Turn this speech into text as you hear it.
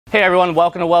Hey everyone,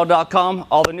 welcome to Weld.com.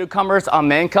 All the newcomers, I'm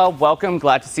Manka. Welcome,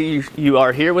 glad to see you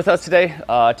are here with us today.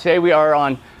 Today we are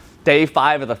on day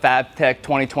 5 of the Fabtech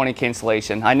 2020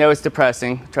 cancellation. I know it's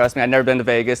depressing, trust me, I've never been to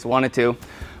Vegas, wanted to.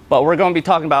 But we're going to be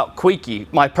talking about Koike.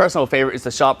 My personal favorite is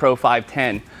the Shop Pro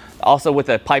 510, also with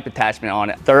a pipe attachment on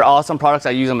it. They're awesome products, I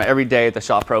use them every day at the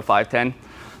Shop Pro 510.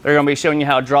 They're going to be showing you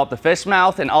how to drop the fish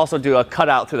mouth and also do a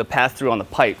cutout through the pass-through on the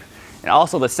pipe. And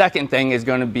also the second thing is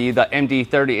going to be the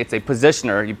MD30. It's a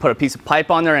positioner. You put a piece of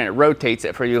pipe on there and it rotates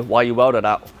it for you while you weld it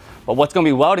out. But what's going to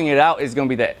be welding it out is going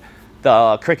to be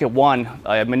the Cricut One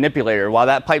manipulator. While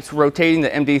that pipe's rotating, the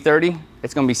MD30,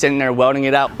 it's going to be sitting there welding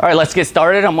it out. All right, let's get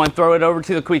started. I'm going to throw it over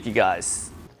to the Koike guys.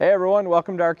 Hey everyone,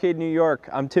 welcome to Arcade, New York.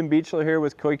 I'm Tim Beachler here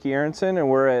with Koike Aronson, and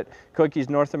we're at Koike's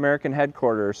North American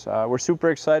headquarters. We're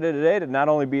super excited today to not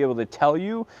only be able to tell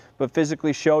you, but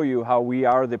physically show you how we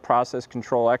are the process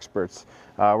control experts.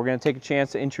 We're going to take a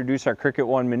chance to introduce our Cricut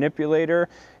One manipulator,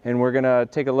 and we're going to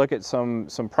take a look at some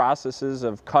processes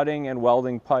of cutting and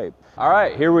welding pipe. All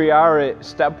right, here we are at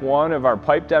step 1 of our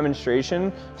pipe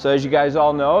demonstration. So as you guys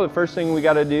all know, the first thing we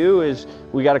got to do is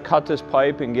we got to cut this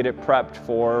pipe and get it prepped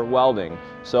for welding.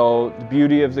 So the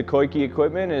beauty of the Koike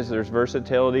equipment is there's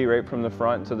versatility right from the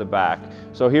front to the back.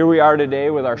 So here we are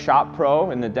today with our Shop Pro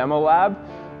in the demo lab.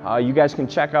 You guys can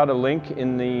check out a link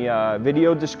in the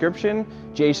video description.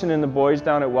 Jason and the boys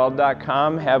down at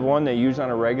Weld.com have one they use on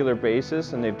a regular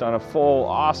basis, and they've done a full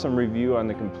awesome review on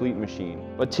the complete machine.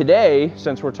 But today,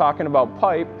 since we're talking about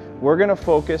pipe, we're going to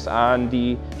focus on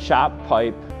the shop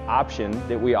pipe option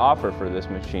that we offer for this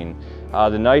machine.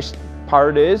 The nice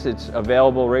part is it's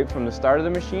available right from the start of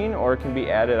the machine, or it can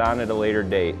be added on at a later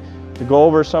date. To go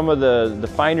over some of the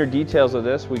finer details of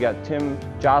this, we got Tim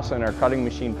Jocelyn, our cutting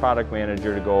machine product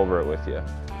manager, to go over it with you.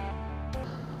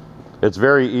 It's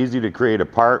very easy to create a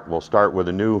part. We'll start with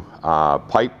a new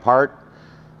pipe part.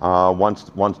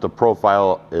 Once the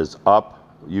profile is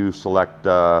up, you select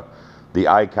the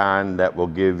icon that will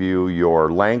give you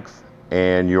your length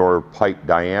and your pipe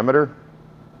diameter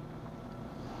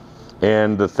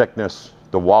and the thickness,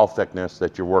 the wall thickness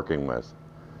that you're working with.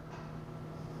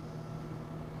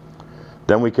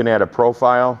 Then we can add a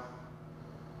profile.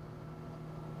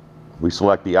 We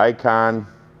select the icon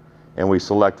and we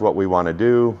select what we want to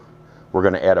do. We're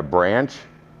going to add a branch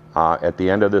at the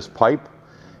end of this pipe,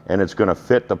 and it's going to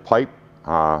fit the pipe,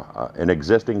 an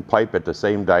existing pipe at the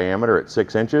same diameter at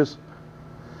 6 inches,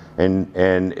 and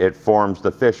it forms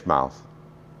the fish mouth.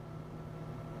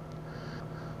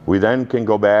 We then can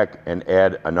go back and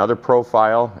add another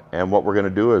profile, and what we're going to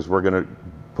do is we're going to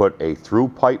put a through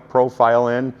pipe profile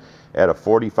in at a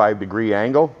 45-degree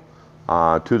angle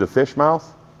to the fish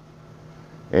mouth,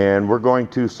 and we're going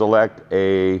to select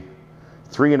a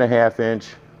 3.5-inch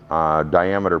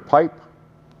diameter pipe.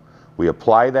 We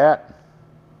apply that,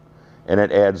 and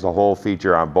it adds the whole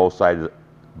feature on both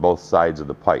sides of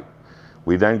the pipe.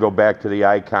 We then go back to the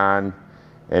icon,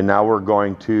 and now we're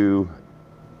going to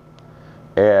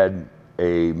add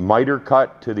a miter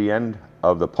cut to the end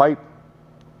of the pipe.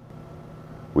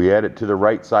 We add it to the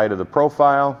right side of the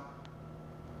profile,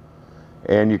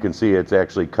 and you can see it's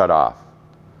actually cut off.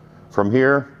 From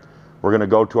here, we're going to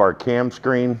go to our cam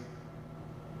screen.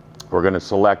 We're going to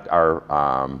select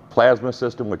our plasma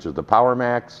system, which is the Power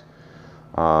Max.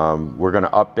 We're going to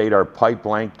update our pipe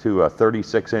length to a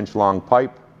 36-inch long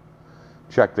pipe.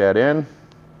 Check that in.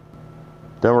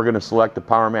 Then we're going to select the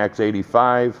Power Max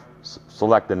 85,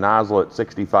 select the nozzle at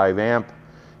 65 amp,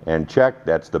 and check.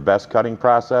 That's the best cutting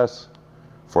process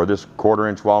for this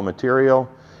 1/4-inch wall material.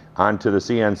 Onto the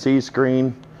CNC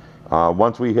screen.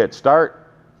 Once we hit start,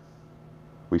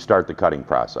 we start the cutting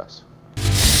process.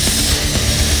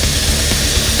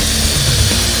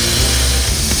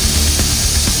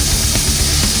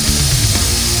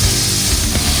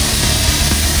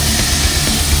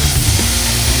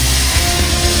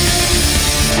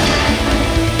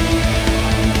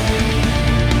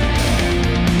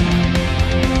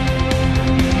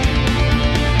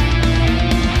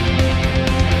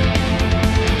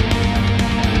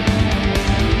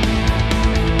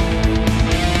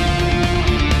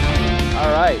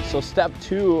 So step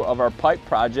 2 of our pipe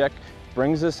project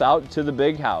brings us out to the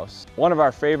big house. One of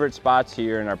our favorite spots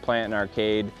here in our plant and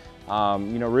arcade.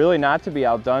 You know, really not to be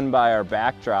outdone by our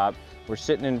backdrop. We're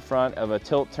sitting in front of a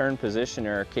tilt-turn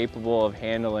positioner capable of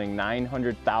handling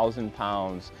 900,000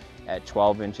 pounds at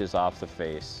 12 inches off the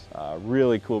face.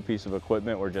 Really cool piece of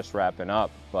equipment we're just wrapping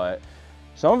up, but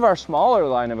some of our smaller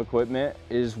line of equipment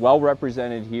is well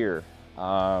represented here.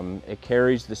 It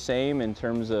carries the same in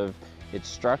terms of its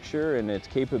structure and its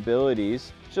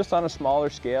capabilities, just on a smaller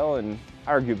scale and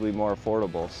arguably more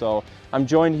affordable. So I'm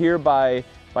joined here by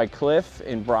by Cliff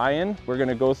and Brian. We're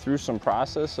gonna go through some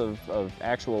process of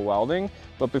actual welding.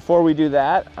 But before we do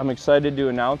that, I'm excited to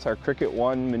announce our Cricut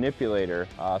One manipulator,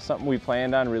 something we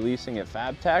planned on releasing at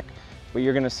Fabtech, but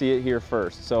you're gonna see it here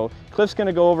first. So Cliff's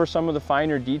gonna go over some of the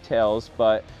finer details,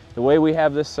 but the way we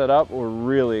have this set up, we're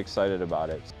really excited about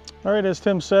it. All right, as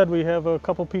Tim said, we have a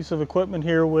couple pieces of equipment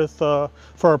here with for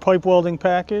our pipe welding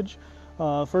package.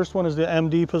 First one is the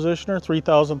MD positioner,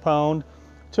 3,000 pound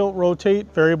tilt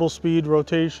rotate, variable speed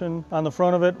rotation. On the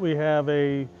front of it, we have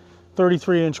a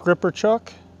 33-inch gripper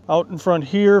chuck. Out in front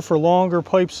here for longer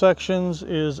pipe sections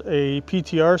is a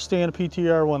PTR stand,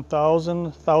 PTR 1000,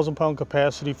 1,000 pound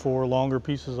capacity for longer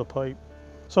pieces of pipe.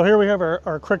 So here we have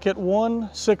our Cricut One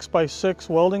 6x6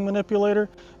 welding manipulator.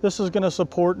 This is going to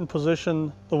support and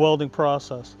position the welding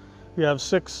process. We have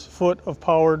 6 foot of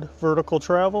powered vertical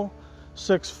travel,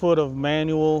 6 foot of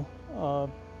manual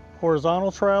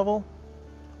horizontal travel.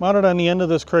 Mounted on the end of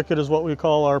this Cricut is what we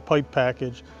call our pipe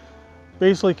package.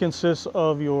 Basically consists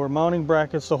of your mounting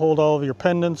brackets to hold all of your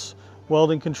pendants,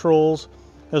 welding controls,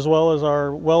 as well as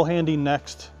our Well Handy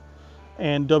Next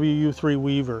and WU3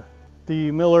 Weaver. The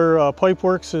Miller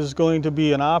Pipeworks is going to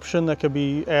be an option that could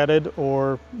be added,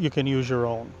 or you can use your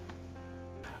own.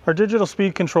 Our digital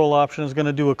speed control option is going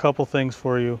to do a couple things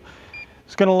for you.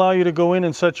 It's going to allow you to go in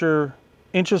and set your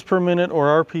inches per minute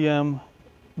or RPM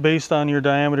based on your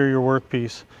diameter of your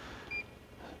workpiece.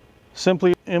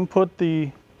 Simply input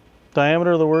the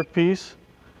diameter of the workpiece,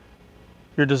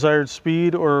 your desired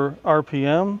speed or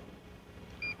RPM,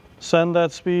 send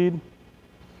that speed,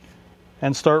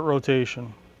 and start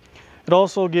rotation. It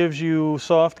also gives you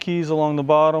soft keys along the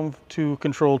bottom to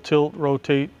control tilt,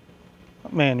 rotate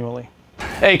manually.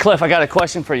 Hey Cliff, I got a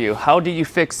question for you. How do you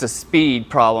fix the speed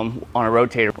problem on a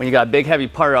rotator? When you got a big heavy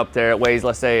part up there, it weighs,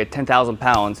 let's say, 10,000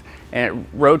 pounds, and it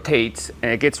rotates,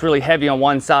 and it gets really heavy on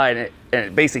one side, and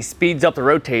it basically speeds up the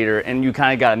rotator, and you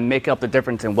kind of got to make up the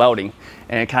difference in welding,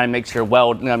 and it kind of makes your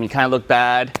weld, you kind of look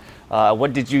bad.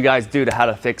 What did you guys do to how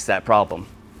to fix that problem?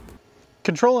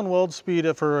 Controlling weld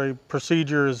speed for a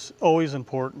procedure is always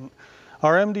important.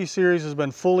 Our MD series has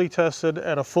been fully tested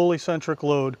at a full eccentric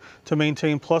load to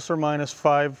maintain plus or minus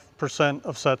 5%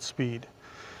 of set speed.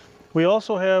 We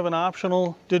also have an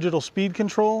optional digital speed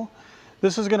control.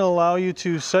 This is going to allow you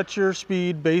to set your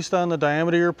speed based on the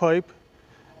diameter of your pipe,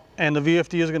 and the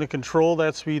VFD is going to control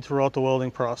that speed throughout the welding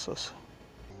process.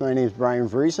 My name is Brian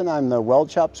Vriesen. I'm the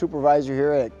weld shop supervisor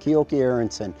here at Koike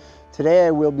Ship Pro. Today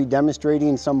I will be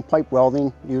demonstrating some pipe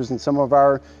welding using some of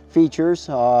our features.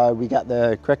 We got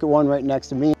the Cricut One right next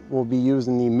to me. We'll be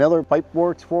using the Miller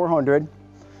Pipeworks 400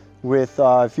 with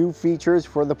a few features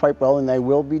for the pipe welding I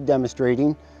will be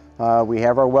demonstrating. We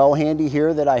have our Well Handy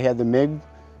here that I had the MIG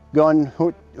gun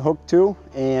hooked to,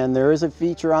 and there is a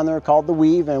feature on there called the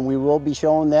Weave, and we will be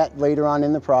showing that later on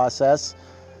in the process.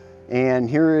 And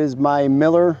here is my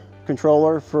Miller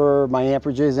controller for my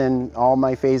amperages and all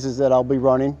my phases that I'll be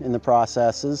running in the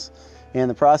processes. And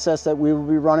the process that we will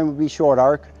be running will be short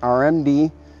arc,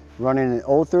 RMD, running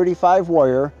an 035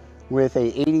 wire with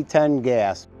a 8010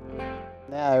 gas.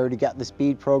 Now I already got the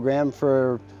speed program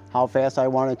for how fast I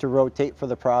want it to rotate for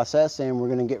the process, and we're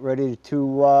going to get ready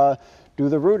to do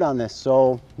the route on this.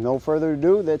 So no further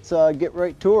ado, let's get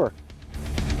right to her.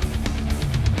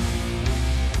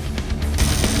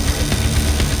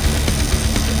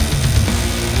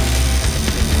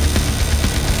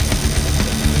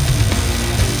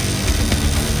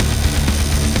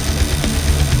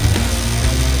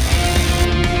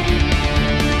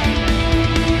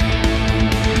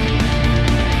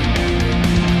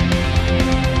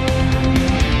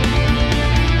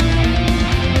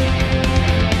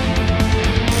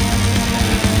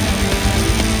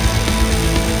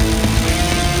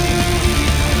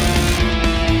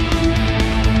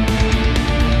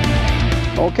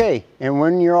 Okay, and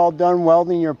when you're all done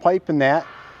welding your pipe and that,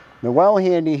 the Well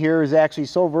Handy here is actually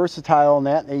so versatile in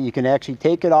that you can actually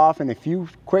take it off in a few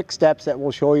quick steps that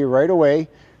we'll show you right away,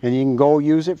 and you can go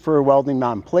use it for welding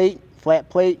on plate, flat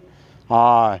plate,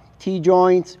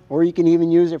 T-joints, or you can even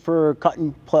use it for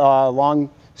cutting long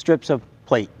strips of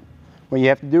plate. What you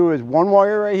have to do is one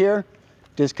wire right here,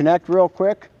 disconnect real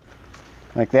quick,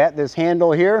 like that. This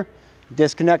handle here,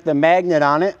 disconnect the magnet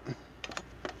on it.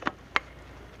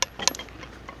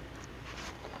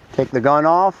 Take the gun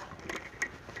off.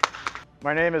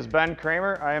 My name is Ben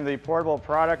Kramer. I am the Portable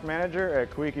Product Manager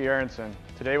at Koike Ship Pro.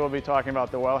 Today we'll be talking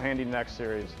about the Well Handy Next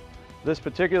series. This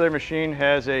particular machine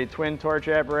has a twin torch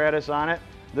apparatus on it.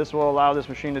 This will allow this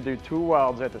machine to do 2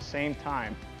 welds at the same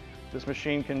time. This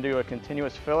machine can do a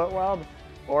continuous fillet weld,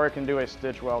 or it can do a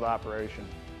stitch weld operation.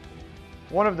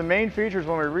 One of the main features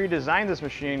when we redesigned this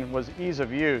machine was ease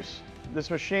of use. This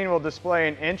machine will display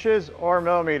in inches or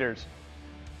millimeters.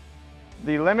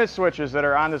 The limit switches that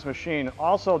are on this machine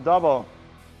also double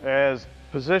as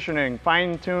positioning,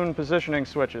 fine-tuned positioning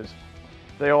switches.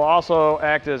 They will also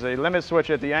act as a limit switch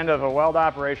at the end of a weld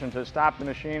operation to stop the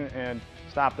machine and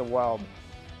stop the weld.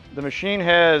 The machine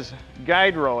has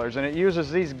guide rollers, and it uses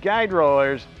these guide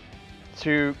rollers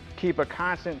to keep a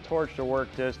constant torch to work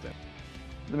distance.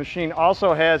 The machine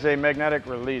also has a magnetic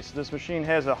release. This machine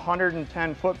has a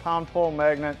 110 foot-pound pole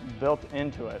magnet built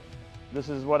into it. This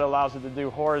is what allows it to do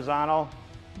horizontal,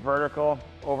 vertical,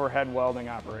 overhead welding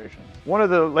operations. One of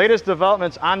the latest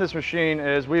developments on this machine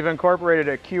is we've incorporated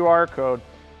a QR code.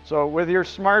 So with your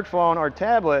smartphone or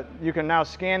tablet, you can now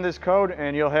scan this code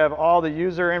and you'll have all the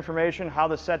user information, how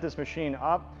to set this machine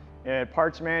up, and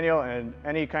parts manual and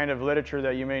any kind of literature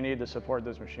that you may need to support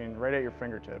this machine right at your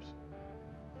fingertips.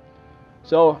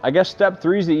 So I guess step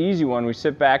 3 is the easy one. We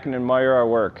sit back and admire our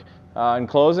work. In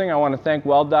closing, I want to thank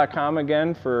Weld.com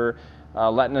again for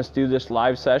letting us do this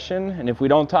live session. And if we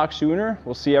don't talk sooner,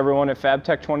 we'll see everyone at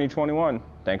Fabtech 2021.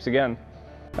 Thanks again.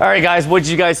 All right, guys, what did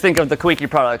you guys think of the Koike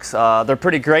products? They're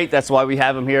pretty great. That's why we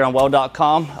have them here on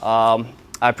Weld.com.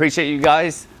 I appreciate you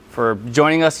guys for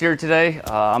joining us here today.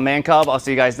 I'm Man Cub. I'll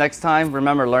see you guys next time.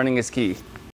 Remember, learning is key.